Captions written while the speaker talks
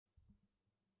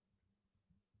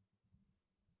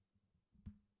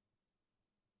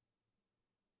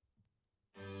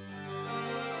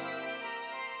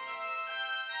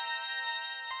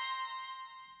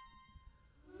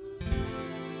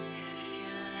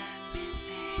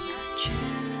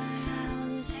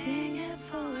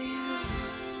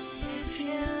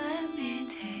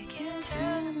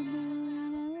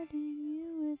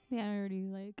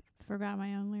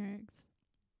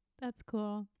That's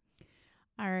cool.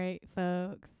 All right,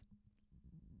 folks.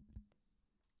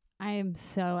 I am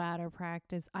so out of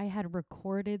practice. I had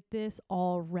recorded this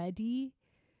already.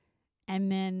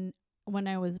 And then when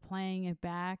I was playing it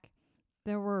back,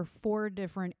 there were 4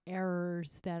 different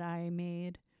errors that I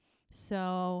made.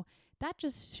 So that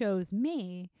just shows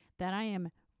me that I am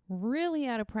really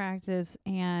out of practice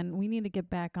and we need to get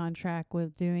back on track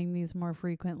with doing these more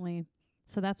frequently.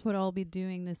 So that's what I'll be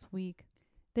doing this week.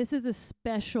 This is a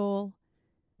special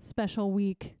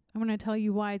week. I'm going to tell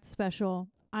you why it's special.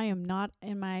 I am not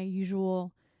in my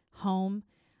usual home.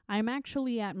 I'm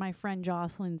actually at my friend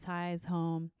Jocelyn Tsaih's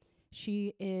home.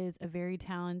 She is a very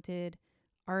talented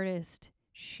artist.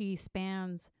 She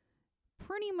spans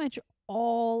pretty much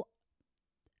all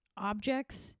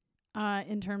objects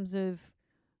in terms of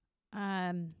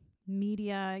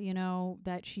media,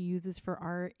 that she uses for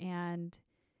art. And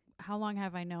how long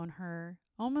have I known her?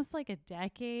 Almost like a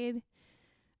decade.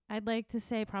 I'd like to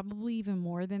say probably even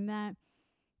more than that.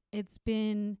 It's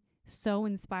been so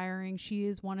inspiring. She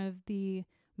is one of the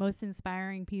most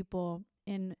inspiring people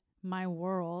in my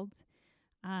world.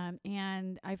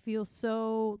 And I feel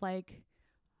so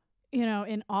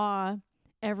in awe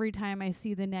every time I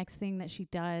see the next thing that she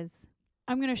does.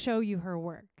 I'm going to show you her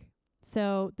work.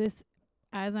 So this,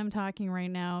 as I'm talking right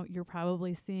now, you're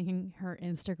probably seeing her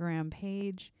Instagram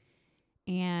page.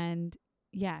 And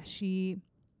yeah, she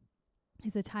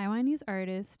is a Taiwanese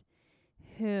artist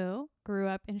who grew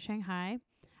up in Shanghai.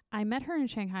 I met her in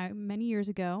Shanghai many years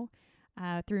ago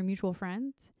through mutual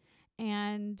friends.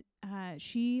 And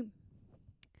we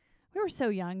were so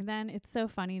young then. It's so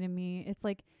funny to me. It's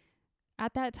like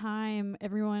at that time,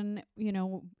 everyone,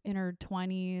 in her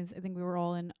 20s, I think we were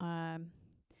all in, our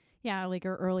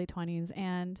early 20s.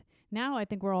 And now I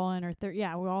think we're all in our 30s.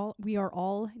 Yeah, we are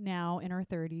all now in our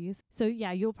 30s. So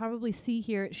yeah, you'll probably see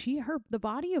here, the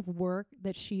body of work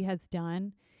that she has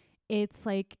done, it's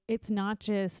like, it's not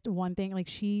just one thing. Like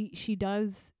she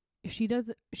brings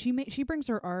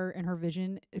her art and her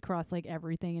vision across like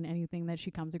everything and anything that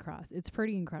she comes across. It's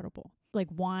pretty incredible. Like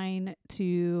wine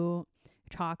to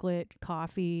chocolate,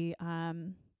 coffee.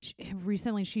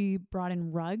 Recently she brought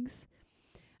in rugs,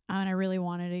 and I really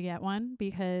wanted to get one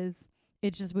because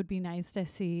it just would be nice to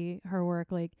see her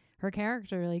work, like her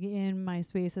character, like in my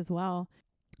space as well.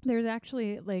 There's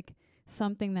actually like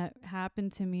something that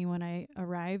happened to me when I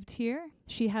arrived here.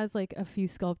 She has like a few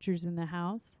sculptures in the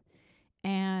house,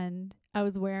 and I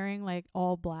was wearing like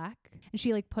all black, and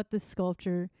she like put this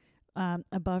sculpture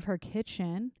above her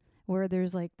kitchen where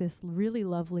there's like this really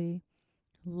lovely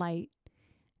light.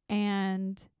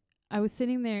 And I was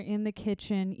sitting there in the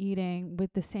kitchen eating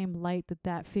with the same light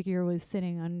that figure was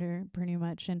sitting under pretty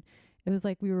much. And it was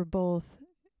like we were both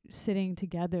sitting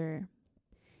together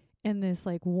in this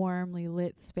like warmly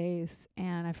lit space,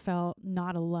 and I felt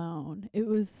not alone. It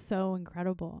was so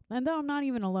incredible. And though I'm not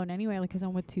even alone anyway, like, because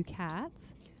I'm with 2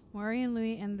 cats, Maury and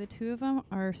Louie, and the 2 of them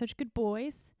are such good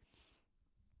boys.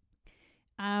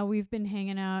 We've been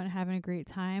hanging out and having a great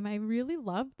time. I really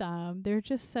love them. They're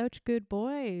just such good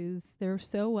boys. They're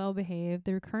so well behaved.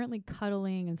 They're currently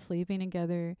cuddling and sleeping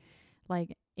together,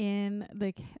 like in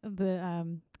the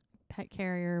pet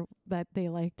carrier that they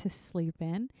like to sleep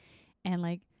in, and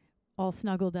like all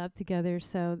snuggled up together.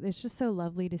 So it's just so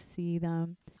lovely to see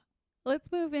them.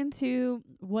 Let's move into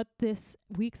what this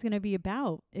week's going to be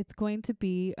about. It's going to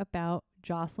be about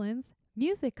Jocelyn's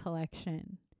music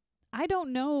collection. I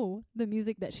don't know the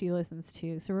music that she listens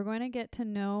to, so we're going to get to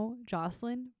know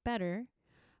Jocelyn better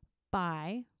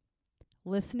by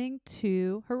listening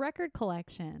to her record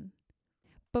collection.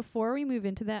 Before we move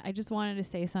into that, I just wanted to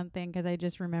say something because I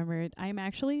just remembered. I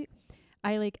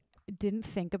didn't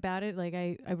think about it. Like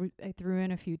I threw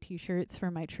in a few t-shirts for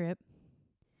my trip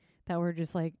that were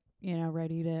just like,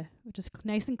 ready to, just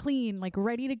nice and clean, like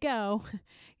ready to go,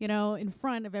 in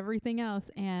front of everything else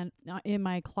and in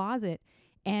my closet.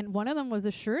 And one of them was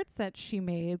a shirt that she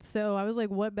made. So I was like,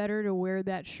 what better to wear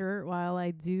that shirt while I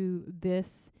do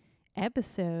this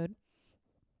episode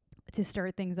to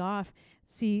start things off.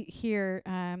 See here,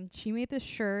 she made this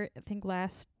shirt, I think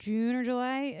last June or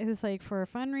July. It was like for a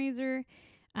fundraiser.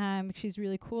 She's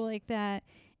really cool like that.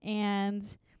 And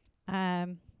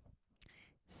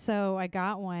so I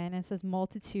got one. It says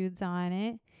Multitudes on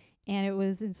it. And it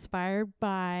was inspired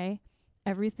by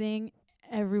Everything,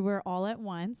 Everywhere, All at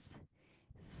Once.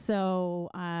 So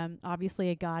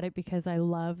obviously I got it because I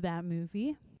love that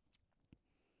movie.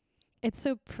 It's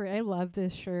so pretty. I love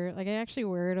this shirt. Like I actually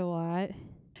wear it a lot.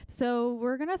 So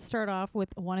we're going to start off with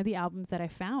one of the albums that I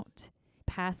found,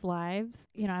 Past Lives.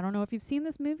 I don't know if you've seen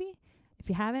this movie. If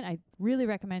you haven't, I really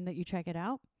recommend that you check it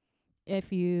out.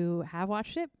 If you have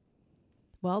watched it,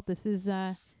 well, this is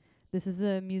this is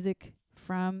the music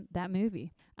from that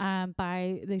movie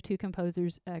by the two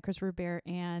composers, Christopher Bear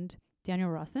and Daniel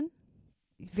Rossen.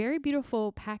 Very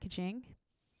beautiful packaging.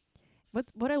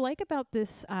 What I like about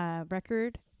this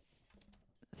record,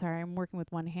 sorry, I'm working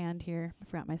with one hand here. I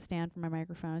forgot my stand for my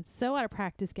microphone. It's so out of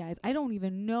practice, guys. I don't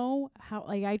even know how,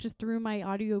 like, I just threw my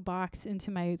audio box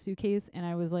into my suitcase and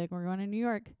I was like, we're going to New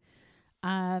York.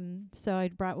 So I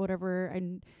brought whatever,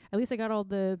 and at least I got all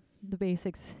the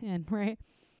basics in, right?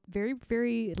 Very,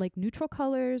 very like neutral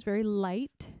colors, very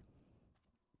light.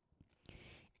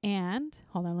 And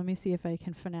hold on, let me see if I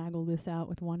can finagle this out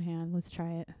with one hand. Let's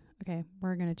try it. Okay,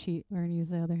 we're going to cheat. We're going to use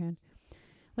the other hand.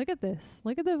 Look at this.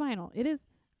 Look at the vinyl. It is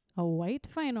a white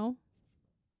vinyl.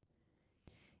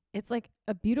 It's like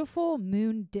a beautiful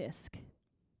moon disc.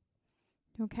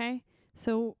 Okay?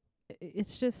 So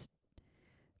it's just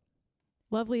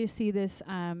lovely to see this,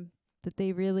 that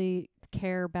they really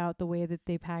care about the way that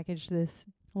they package this.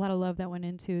 A lot of love that went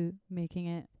into making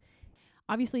it.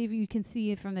 Obviously, if you can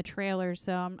see it from the trailer,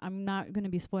 so I'm not going to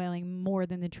be spoiling more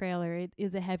than the trailer. It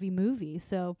is a heavy movie,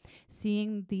 so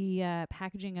seeing the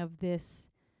packaging of this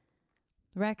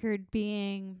record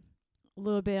being a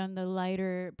little bit on the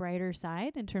lighter, brighter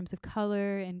side in terms of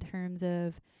color, in terms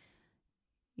of,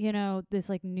 you know, this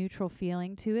like neutral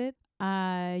feeling to it,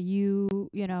 you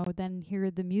know, then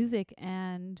hear the music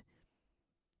and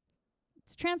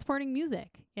it's transporting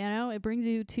music, you know, it brings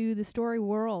you to the story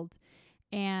world.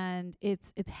 And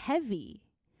it's heavy.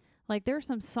 Like there are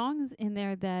some songs in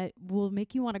there that will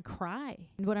make you want to cry.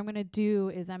 And what I'm going to do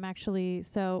is I'm going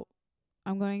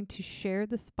to share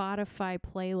the Spotify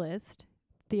playlist,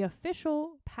 the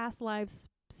official Past Lives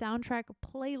soundtrack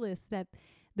playlist that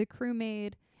the crew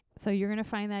made. So you're going to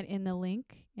find that in the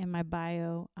link in my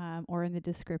bio, or in the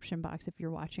description box if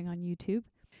you're watching on YouTube.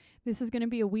 This is going to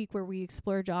be a week where we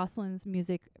explore Jocelyn's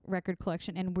music record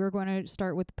collection, and we're going to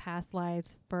start with Past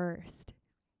Lives first,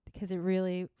 because it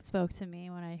really spoke to me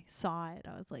when I saw it.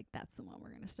 I was like, that's the one, we're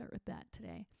going to start with that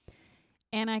today.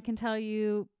 And I can tell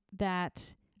you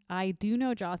that I do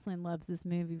know Jocelyn loves this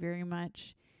movie very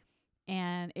much,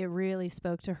 and it really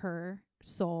spoke to her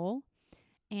soul.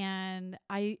 And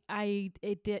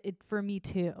it did it for me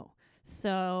too.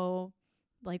 So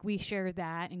like we share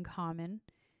that in common.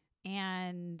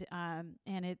 And I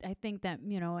think that,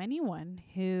 you know, anyone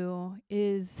who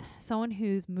is someone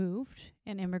who's moved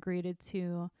and immigrated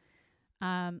to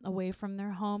away from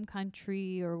their home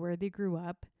country or where they grew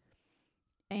up,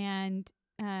 and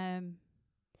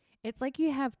it's like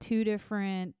you have two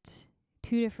different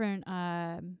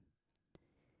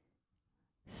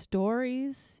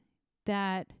stories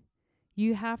that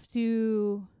you have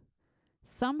to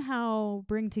somehow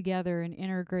bring together and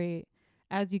integrate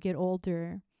as you get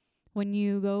older. When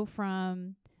you go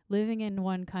from living in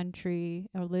one country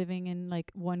or living in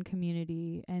like one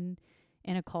community and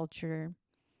in a culture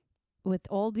with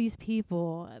all these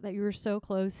people that you were so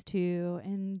close to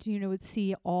and, you know, would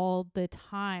see all the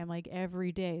time, like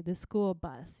every day, the school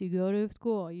bus, you go to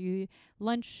school, you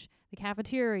lunch, the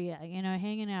cafeteria, you know,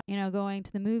 hanging out, you know, going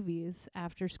to the movies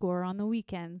after school or on the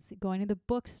weekends, going to the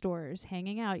bookstores,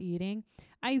 hanging out, eating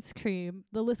ice cream.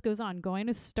 The list goes on. Going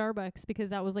to Starbucks, because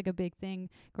that was like a big thing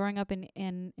growing up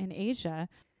in Asia.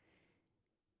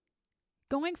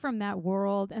 Going from that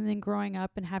world and then growing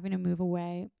up and having to move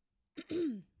away.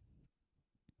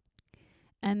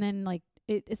 And then like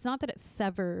it's not that it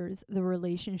severs the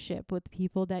relationship with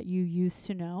people that you used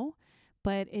to know,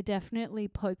 but it definitely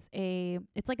puts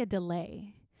it's like a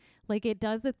delay. Like it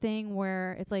does a thing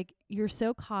where it's like you're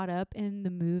so caught up in the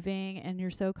moving and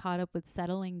you're so caught up with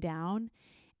settling down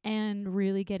and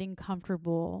really getting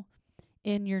comfortable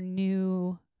in your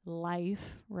new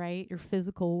life, right? Your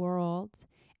physical world,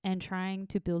 and trying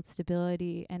to build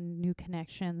stability and new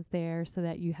connections there so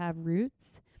that you have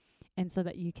roots and so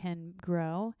that you can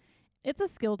grow. It's a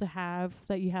skill to have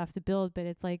that you have to build, but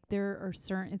it's like there are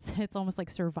certain, it's almost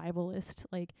like survivalist,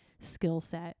 like skill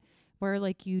set where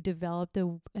like you developed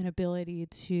an ability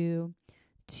to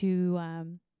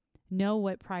know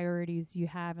what priorities you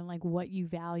have and like what you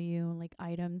value and like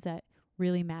items that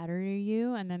really matter to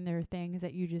you. And then there are things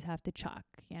that you just have to chuck,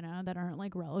 you know, that aren't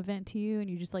like relevant to you and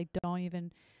you just like don't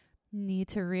even need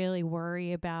to really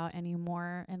worry about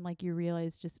anymore. And like you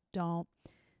realize just don't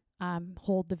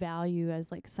hold the value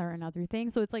as like certain other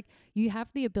things. So it's like you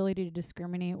have the ability to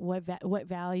discriminate what you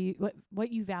value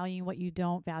and what you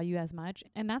don't value as much.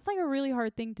 And that's like a really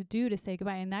hard thing to do, to say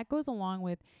goodbye. And that goes along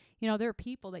with, you know, there are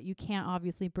people that you can't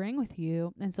obviously bring with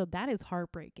you. And so that is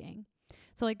heartbreaking.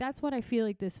 So like that's what I feel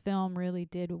like this film really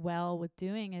did well with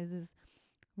doing is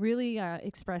really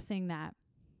expressing that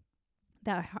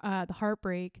the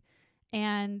heartbreak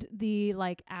and the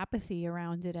like apathy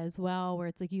around it as well, where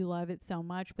it's like you love it so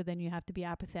much, but then you have to be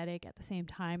apathetic at the same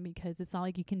time because it's not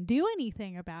like you can do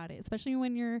anything about it, especially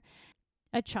when you're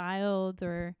a child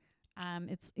or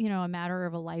it's, you know, a matter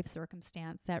of a life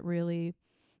circumstance that really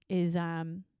is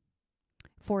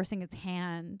forcing its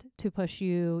hand to push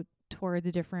you towards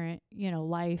a different, you know,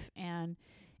 life, and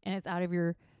it's out of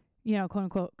your, you know, quote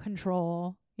unquote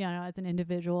control, you know, as an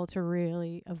individual to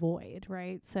really avoid,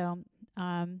 right? So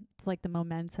it's like the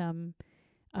momentum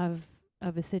of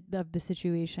the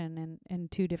situation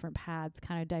and two different paths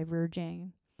kind of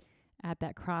diverging at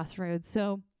that crossroads.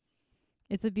 So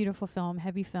it's a beautiful film,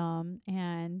 heavy film,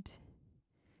 and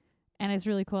it's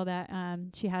really cool that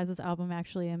she has this album.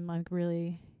 Actually, I'm like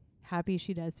really happy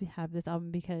she does have this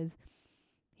album, because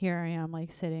here I am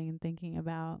like sitting and thinking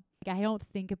about, like, I don't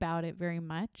think about it very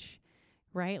much,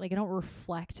 right? Like I don't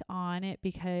reflect on it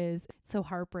because it's so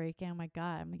heartbreaking. Oh my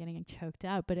God, I'm getting choked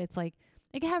up. But it's like,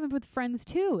 it can happen with friends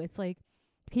too. It's like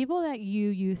people that you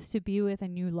used to be with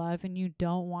and you love and you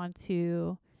don't want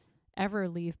to ever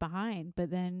leave behind.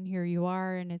 But then here you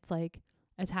are, and it's like,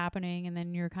 it's happening, and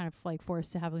then you're kind of like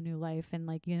forced to have a new life, and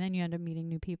like and then you end up meeting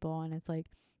new people, and it's like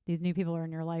these new people are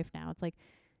in your life now. It's like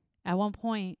at one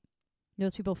point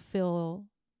those people fill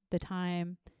the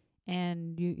time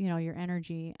and you know your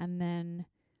energy, and then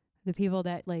the people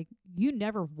that like you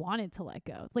never wanted to let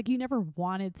go, it's like you never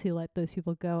wanted to let those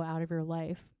people go out of your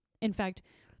life. In fact,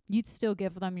 you'd still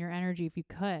give them your energy if you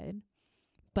could,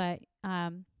 but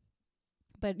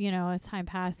you know, as time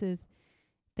passes,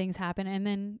 things happen, and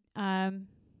then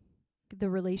the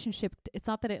relationship, it's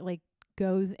not that it like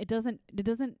goes, it doesn't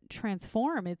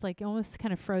transform. It's like almost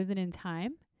kind of frozen in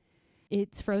time.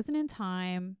 It's frozen in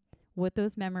time with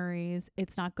those memories.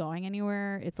 It's not going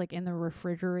anywhere. It's like in the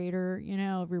refrigerator, you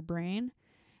know, of your brain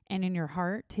and in your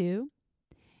heart too.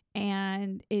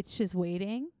 And it's just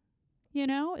waiting, you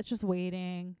know, it's just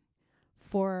waiting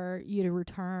for you to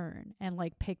return and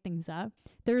like pick things up.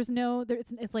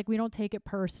 It's like we don't take it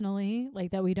personally,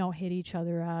 like that we don't hit each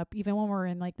other up, even when we're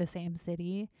in like the same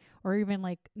city or even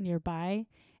like nearby,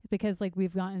 because like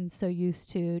we've gotten so used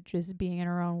to just being in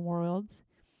our own worlds.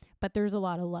 But there's a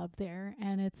lot of love there,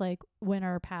 and it's like when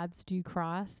our paths do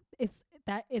cross, it's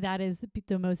that is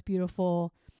the most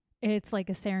beautiful. It's like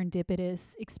a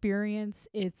serendipitous experience.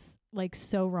 It's like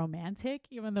so romantic,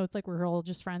 even though it's like we're all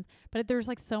just friends. But there's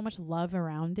like so much love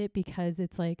around it, because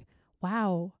it's like,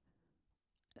 wow,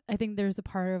 I think there's a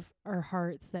part of our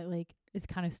hearts that like is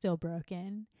kind of still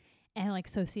broken. And like,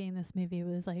 so seeing this movie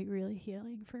was like really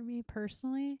healing for me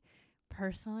personally.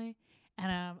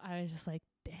 And I was just like,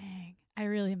 dang, I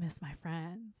really miss my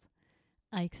friends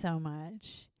like so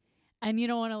much. And you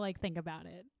don't want to like think about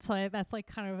it. So like, that's like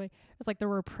kind of like, it's like the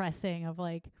repressing of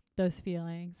like those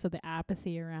feelings. So the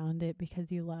apathy around it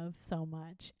because you love so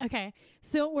much. Okay.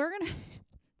 So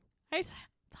I'm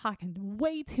talking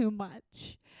way too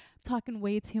much.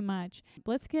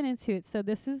 Let's get into it. So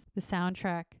this is the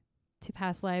soundtrack to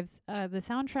Past Lives. The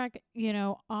soundtrack, you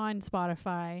know, on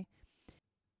Spotify.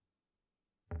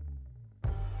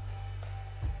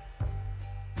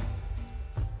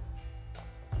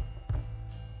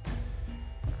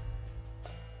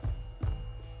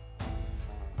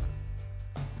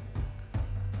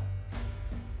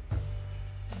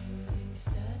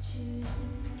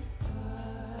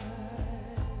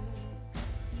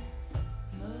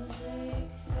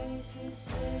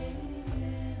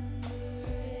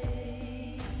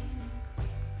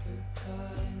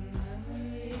 Recalling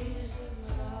memories.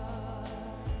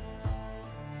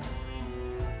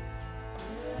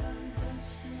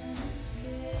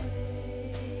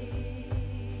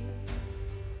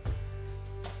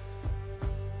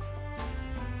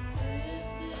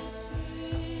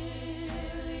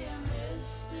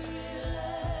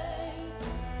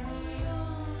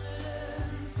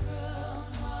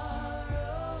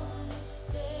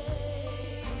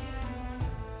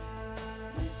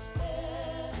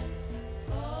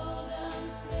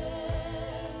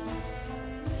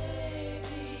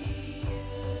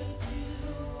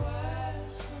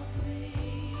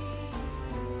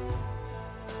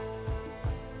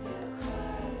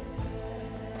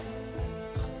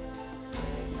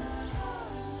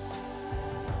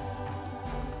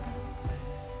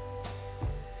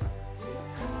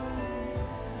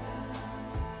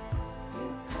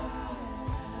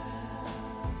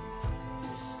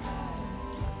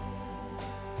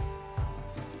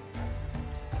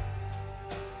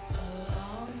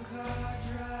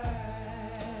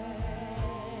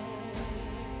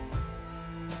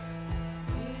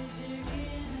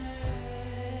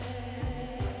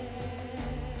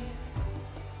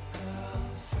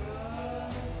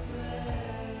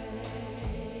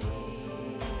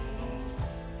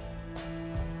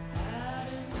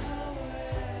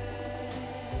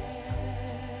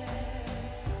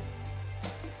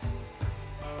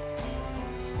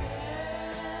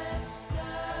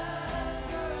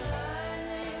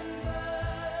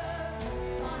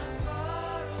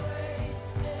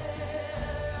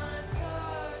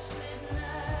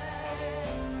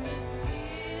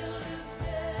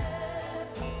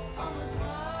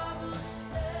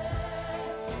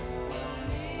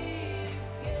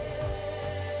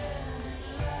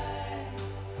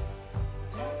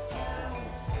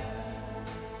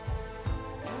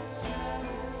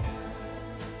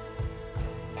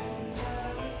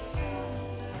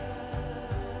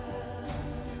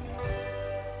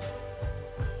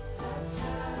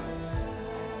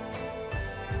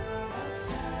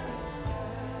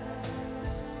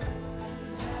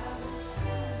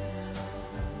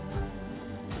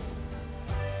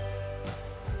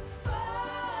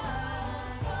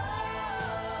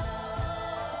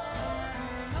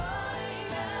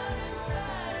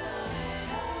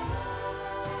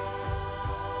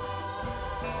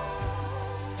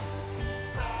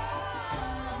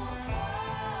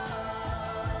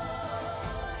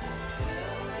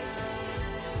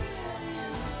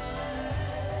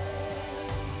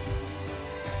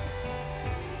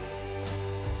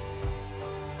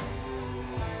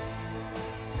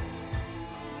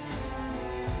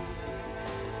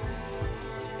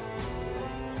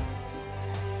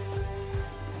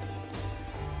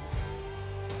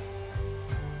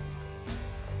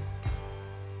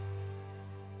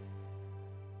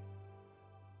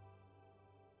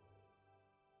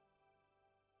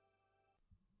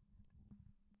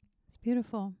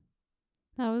 Beautiful.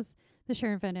 That was the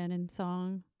Sharon Van Etten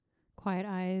song, Quiet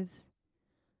Eyes.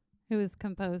 It was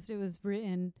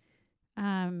written,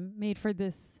 made for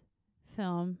this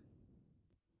film.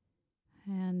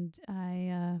 And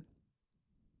I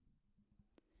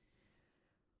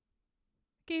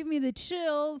gave me the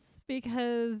chills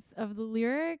because of the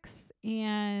lyrics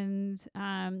and,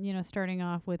 starting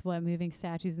off with moving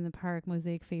statues in the park,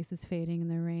 mosaic faces fading in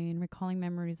the rain, recalling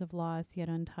memories of loss yet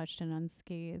untouched and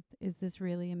unscathed. Is this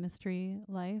really a mystery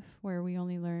life where we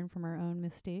only learn from our own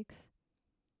mistakes?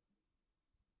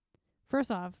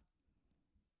 First off,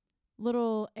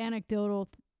 little anecdotal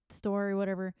story,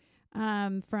 whatever,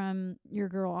 from your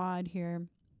girl Odd here.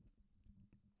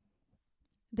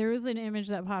 There was an image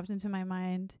that popped into my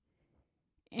mind.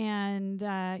 And,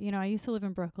 I used to live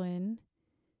in Brooklyn.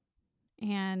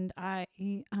 And I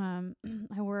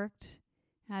worked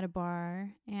at a bar.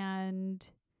 And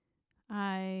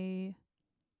I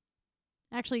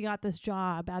actually got this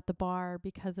job at the bar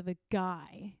because of a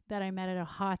guy that I met at a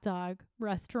hot dog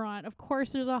restaurant. Of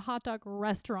course, there's a hot dog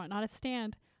restaurant, not a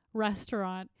stand,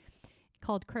 restaurant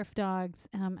called Criff Dogs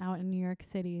out in New York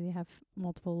City. They have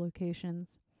multiple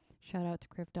locations. Shout out to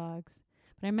Criff Dogs.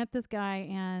 But I met this guy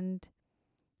and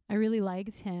I really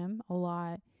liked him a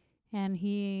lot. And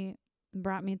he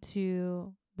brought me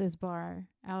to this bar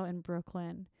out in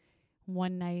Brooklyn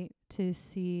one night to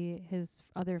see his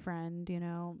other friend,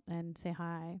 and say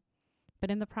hi. But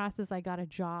in the process, I got a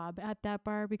job at that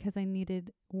bar because I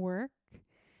needed work.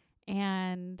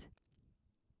 And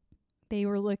they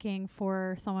were looking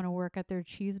for someone to work at their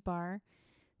cheese bar.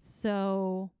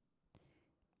 So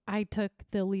I took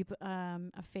the leap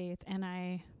of faith, and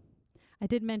I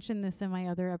did mention this in my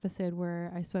other episode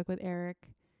where I spoke with Eric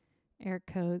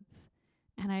Coates,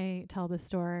 and I tell the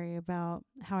story about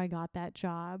how I got that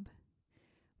job.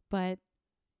 But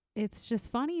it's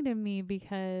just funny to me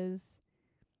because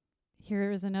here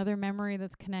is another memory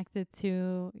that's connected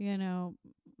to,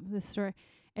 this story.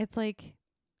 It's like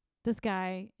this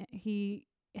guy, he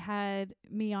had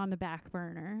me on the back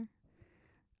burner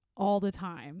all the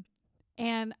time.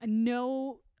 And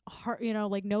no heart,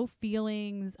 no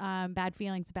feelings, bad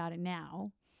feelings about it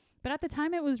now. But at the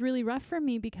time it was really rough for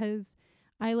me because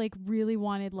I really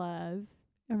wanted love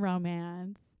and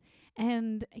romance.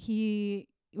 And he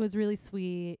was really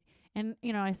sweet. And,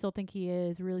 I still think he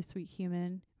is a really sweet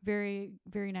human, very,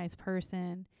 very nice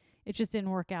person. It just didn't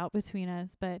work out between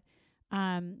us. But,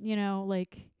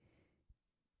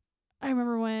 I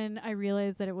remember when I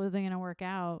realized that it wasn't going to work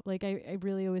out. I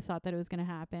really always thought that it was going to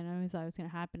happen. I always thought it was going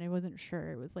to happen. I wasn't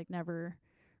sure. It was never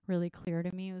really clear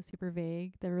to me. It was super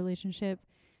vague, the relationship.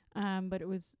 But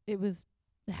it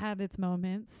had its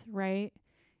moments, right?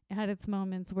 It had its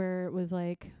moments where it was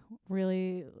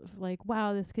really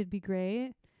wow, this could be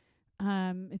great.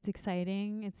 It's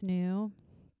exciting. It's new.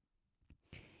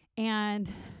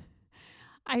 And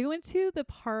I went to the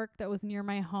park that was near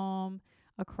my home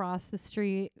across the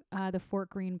street, the Fort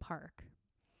Greene Park.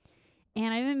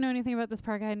 And I didn't know anything about this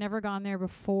park. I had never gone there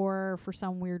before for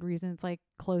some weird reason. It's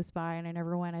close by and I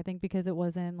never went. I think because it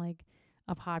wasn't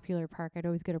a popular park. I'd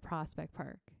always go to Prospect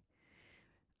Park.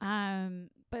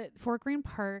 But Fort Greene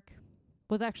Park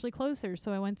was actually closer.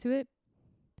 So I went to it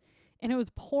and it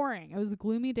was pouring. It was a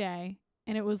gloomy day.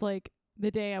 And it was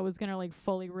the day I was going to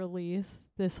fully release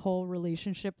this whole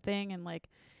relationship thing and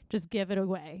just give it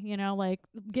away,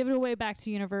 give it away back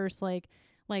to universe.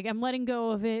 I'm letting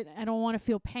go of it. I don't want to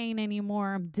feel pain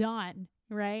anymore. I'm done,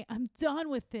 right? I'm done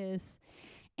with this.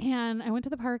 And I went to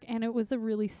the park and it was a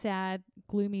really sad,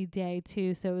 gloomy day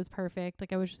too. So it was perfect.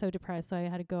 I was just so depressed. So I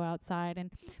had to go outside,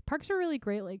 and parks are really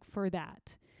great, for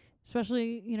that,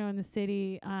 especially, in the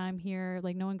city, here,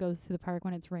 no one goes to the park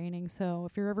when it's raining. So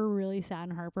if you're ever really sad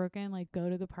and heartbroken, go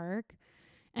to the park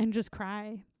and just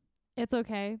cry. It's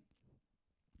okay.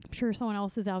 I'm sure someone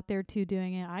else is out there too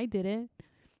doing it. I did it.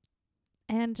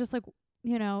 And just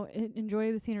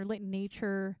enjoy the scene, or let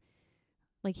nature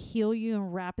heal you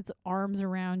and wrap its arms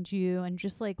around you and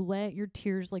just let your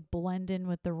tears blend in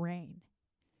with the rain.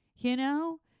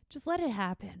 Just let it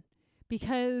happen,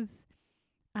 because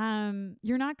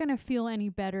you're not going to feel any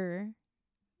better,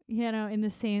 in the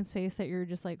same space that you're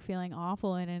just feeling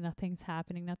awful in and nothing's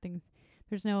happening.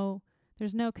 There's no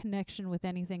connection with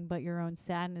anything but your own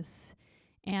sadness.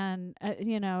 And,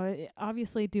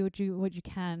 obviously do what you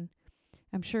can.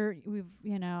 I'm sure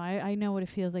I know what it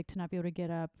feels like to not be able to get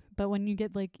up. But when you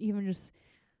get even just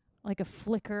a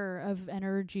flicker of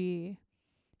energy,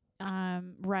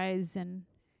 rise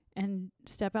and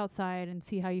step outside and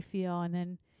see how you feel, and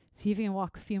then see if you can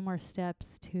walk a few more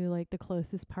steps to the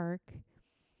closest park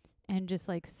and just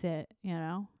sit,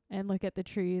 and look at the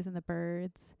trees and the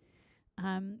birds.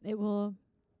 it will,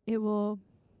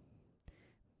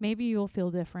 maybe you'll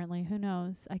feel differently. Who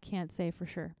knows? I can't say for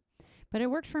sure, but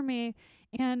it worked for me.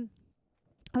 And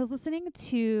I was listening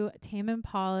to Tame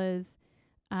Impala's,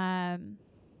 I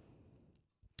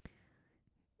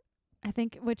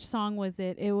think, which song was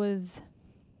it? It was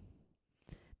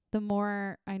The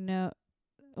More I Know.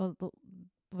 Well,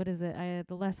 what is it?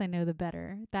 The less I know, the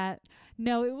better.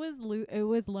 No, it was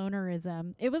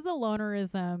Lonerism. It was a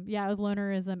Lonerism. Yeah, it was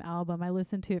Lonerism album. I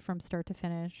listened to it from start to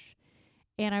finish,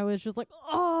 and I was just like,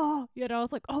 oh, I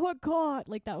was like, oh my god,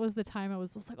 like that was the time I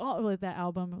was just like, oh, it was that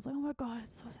album. I was like, oh my god,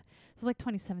 it was like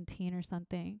 2017 or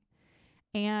something,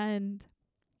 and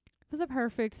it was a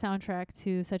perfect soundtrack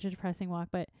to such a depressing walk.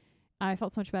 But I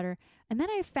felt so much better, and then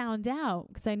I found out,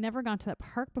 because I'd never gone to that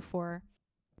park before.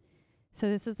 So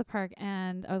this is the park,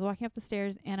 and I was walking up the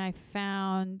stairs, and I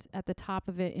found at the top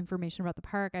of it information about the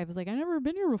park. I was like, I've never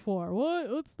been here before.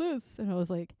 What's this? And I was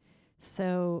like,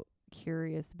 so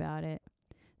curious about it.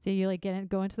 So you like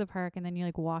go into the park, and then you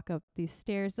like walk up these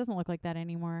stairs. It doesn't look like that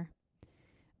anymore.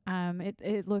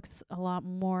 It looks a lot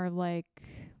more like,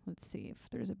 let's see if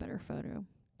there's a better photo.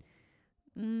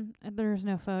 There's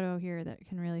no photo here that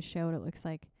can really show what it looks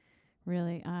like.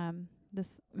 Really,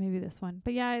 maybe this one.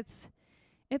 But yeah,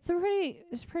 it's a pretty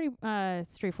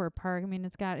straightforward park. I mean,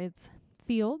 it's got its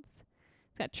fields,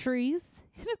 it's got trees,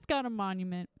 and it's got a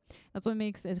monument. That's what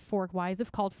makes it why is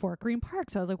it called Fort Greene Park?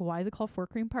 So I was like, why is it called Fort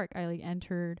Greene Park? I like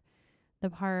entered the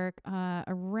park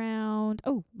around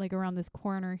this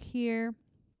corner here,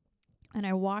 and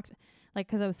I walked, like,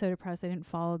 because I was so depressed I didn't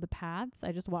follow the paths.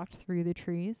 I just walked through the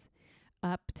trees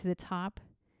up to the top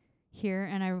here,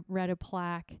 and I read a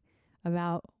plaque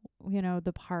about,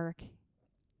 the park.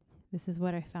 This is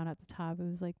what I found at the top. It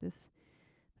was like this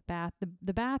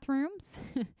the bathrooms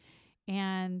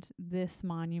and this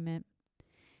monument.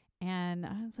 And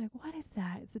I was like, what is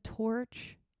that? It's a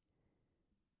torch.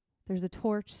 There's a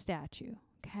torch statue.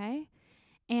 Okay.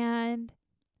 And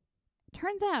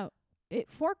turns out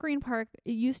Fort Greene Park,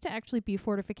 it used to actually be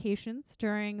fortifications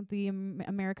during the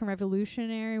American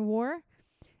Revolutionary War.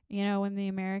 When the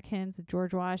Americans,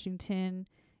 George Washington,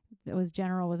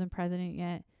 wasn't president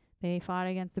yet, they fought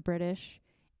against the British.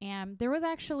 And there was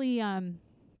actually,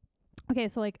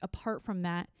 so like apart from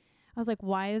that, I was like,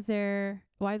 why is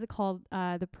it called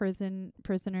the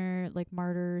prisoner, like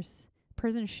martyrs,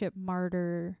 prison ship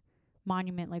martyr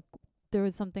monument? Like there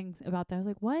was something about that. I was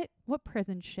like, what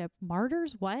prison ship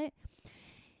martyrs? What?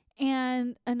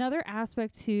 And another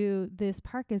aspect to this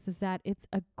park is that it's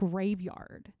a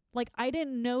graveyard. Like, I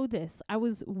didn't know this. I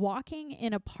was walking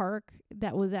in a park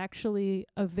that was actually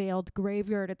a veiled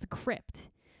graveyard. It's a crypt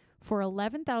for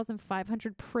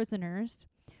 11,500 prisoners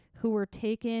who were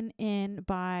taken in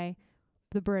by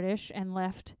the British and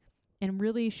left in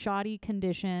really shoddy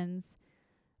conditions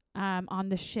on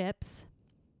the ships,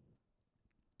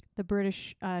 the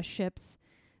British ships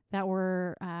that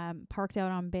were parked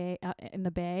out on in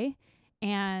the bay.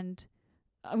 And,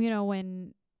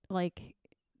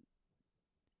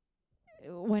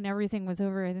 when everything was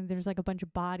over, I think there's like a bunch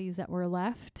of bodies that were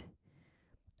left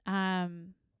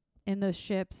in those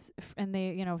ships. And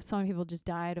they, some people just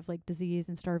died of like disease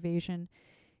and starvation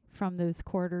from those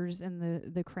quarters and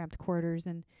the cramped quarters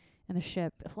and the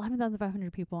ship.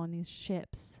 11,500 people on these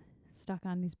ships stuck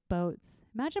on these boats.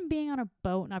 Imagine being on a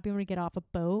boat, not being able to get off a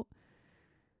boat.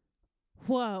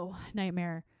 Whoa,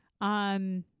 nightmare.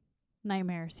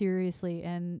 Nightmare, seriously.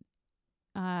 And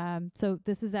so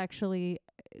this is actually,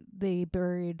 they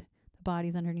buried the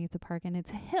bodies underneath the park, and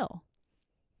it's a hill.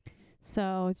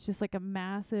 So it's just like a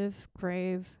massive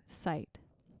grave site.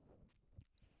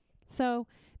 So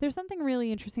there's something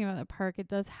really interesting about the park. It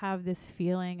does have this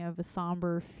feeling of a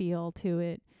somber feel to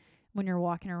it when you're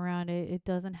walking around it. It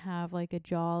doesn't have like a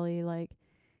jolly, like,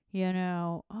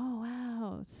 oh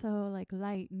wow, so like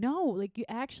light. No, like it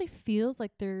actually feels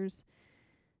like there's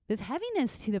this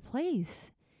heaviness to the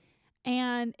place.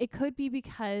 And it could be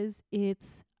because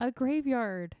it's a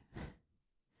graveyard.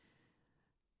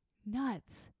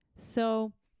 Nuts.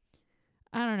 So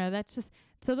I don't know. That's just,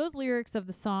 so those lyrics of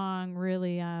the song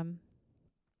really,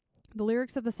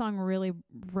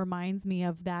 reminds me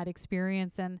of that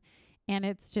experience. And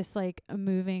it's just like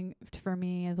moving for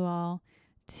me as well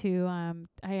to,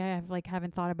 I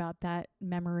haven't thought about that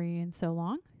memory in so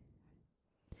long.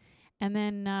 And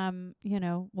then,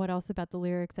 what else about the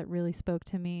lyrics that really spoke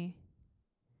to me?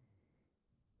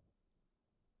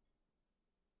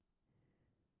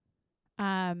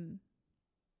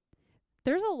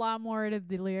 There's a lot more to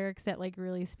the lyrics that like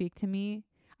really speak to me.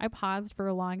 I paused for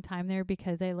a long time there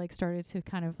because I like started to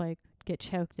kind of like get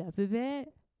choked up a bit.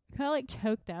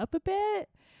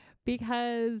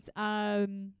 Because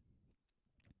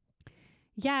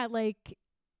yeah, like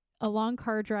a long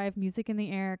car drive, music in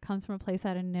the air, comes from a place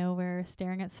out of nowhere,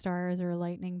 staring at stars or a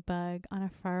lightning bug on a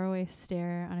faraway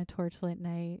stair on a torchlit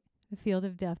night. The field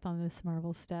of death on this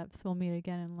marble steps. We'll meet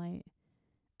again in light.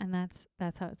 And that's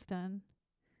how it's done.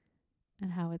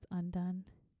 And how it's undone.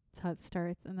 It's how it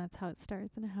starts, and that's how it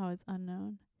starts, and how it's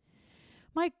unknown.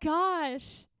 My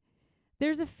gosh!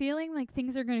 There's a feeling like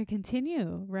things are going to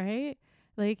continue, right?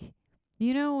 Like,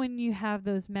 you know, when you have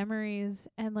those memories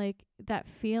and like that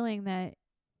feeling that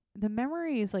the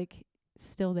memory is like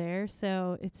still there,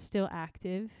 so it's still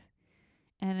active,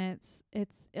 and it's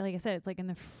like I said, it's like in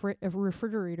the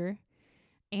refrigerator,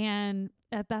 and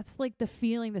that's like the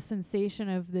feeling, the sensation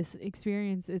of this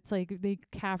experience. It's like they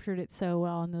captured it so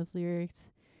well in those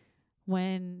lyrics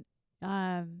when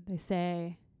they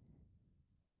say,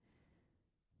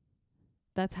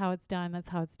 that's how it's done, and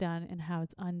how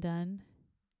it's undone.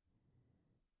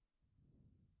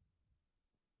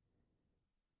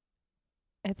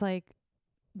 It's like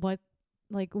what,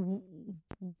 like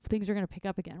things are going to pick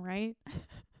up again, right?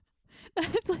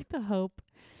 That's like the hope.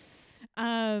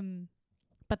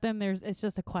 But then it's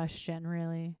just a question,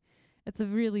 really. It's a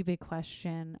really big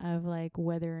question of like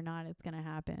whether or not it's going to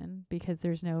happen, because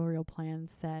there's no real plan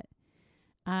set.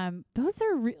 Those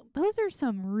are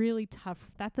some really tough,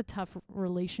 that's a tough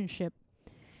relationship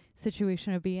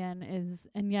situation to be in,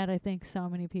 and yet I think so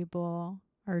many people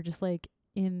are just like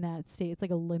in that state. It's like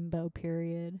a limbo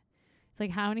period. It's like,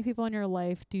 how many people in your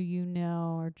life do you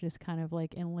know are just kind of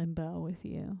like in limbo with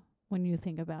you when you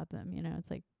think about them? You know, it's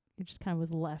like it just kind of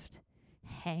was left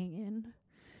hanging.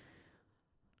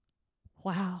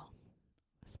 Wow.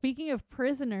 Speaking of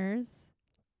prisoners,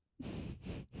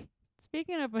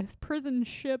 speaking of a prison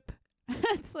ship,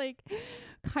 it's like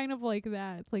kind of like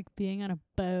that. It's like being on a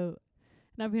boat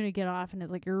and I'm going to get off, and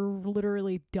it's like you're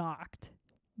literally docked,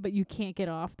 but you can't get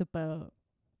off the boat.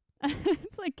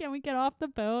 It's like, can we get off the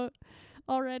boat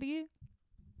already?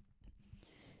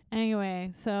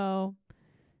 Anyway, so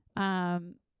I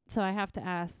have to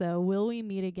ask though, will we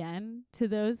meet again? To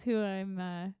those who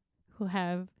I'm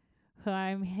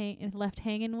left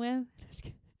hanging with.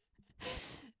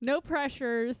 No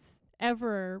pressures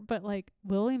ever, but like,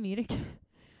 will we meet again?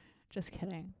 Just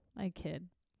kidding. I kid.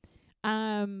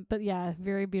 But yeah,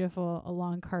 very beautiful. A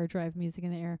long car drive, music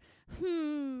in the air.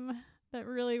 That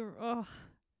really,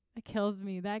 that kills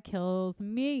me. That kills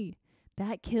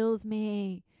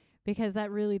me. Because that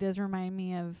really does remind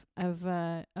me of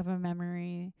a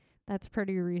memory that's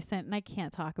pretty recent, and I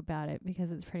can't talk about it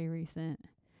because it's pretty recent.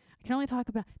 I can only talk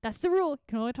about, that's the rule. I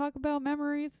can only talk about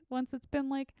memories once it's been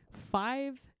like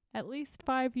at least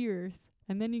 5 years,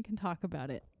 and then you can talk about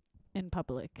it in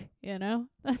public, you know?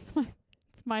 It's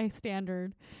my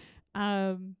standard.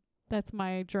 That's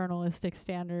my journalistic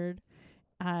standard.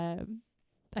 I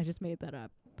just made that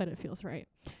up, but it feels right.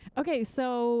 Okay,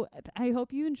 so I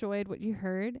hope you enjoyed what you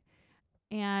heard.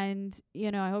 And, you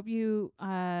know, I hope you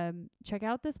check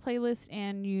out this playlist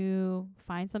and you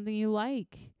find something you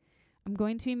like. I'm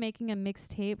going to be making a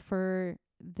mixtape for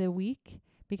the week,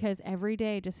 because every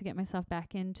day, just to get myself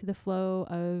back into the flow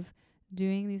of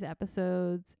doing these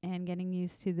episodes and getting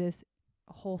used to this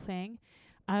whole thing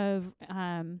of,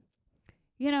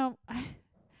 you know,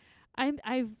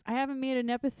 I haven't made an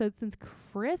episode since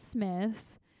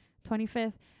Christmas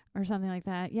 25th or something like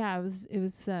that. Yeah, it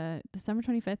was December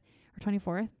 25th or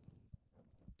 24th.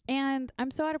 And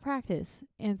I'm so out of practice.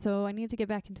 And so I need to get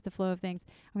back into the flow of things.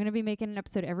 I'm going to be making an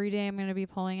episode every day. I'm going to be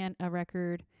pulling in a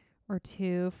record or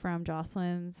two from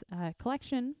Jocelyn's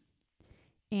collection.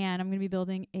 And I'm going to be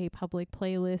building a public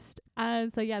playlist.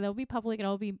 So yeah, they'll be public, and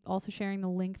I'll be also sharing the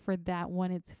link for that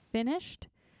when it's finished.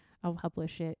 I'll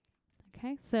publish it.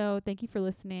 Okay, so thank you for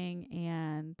listening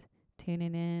and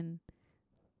tuning in.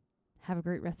 Have a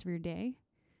great rest of your day.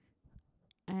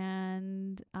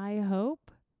 And I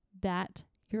hope that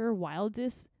your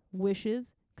wildest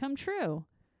wishes come true.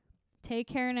 Take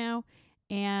care now,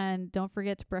 and don't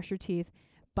forget to brush your teeth.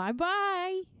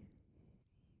 Bye-bye.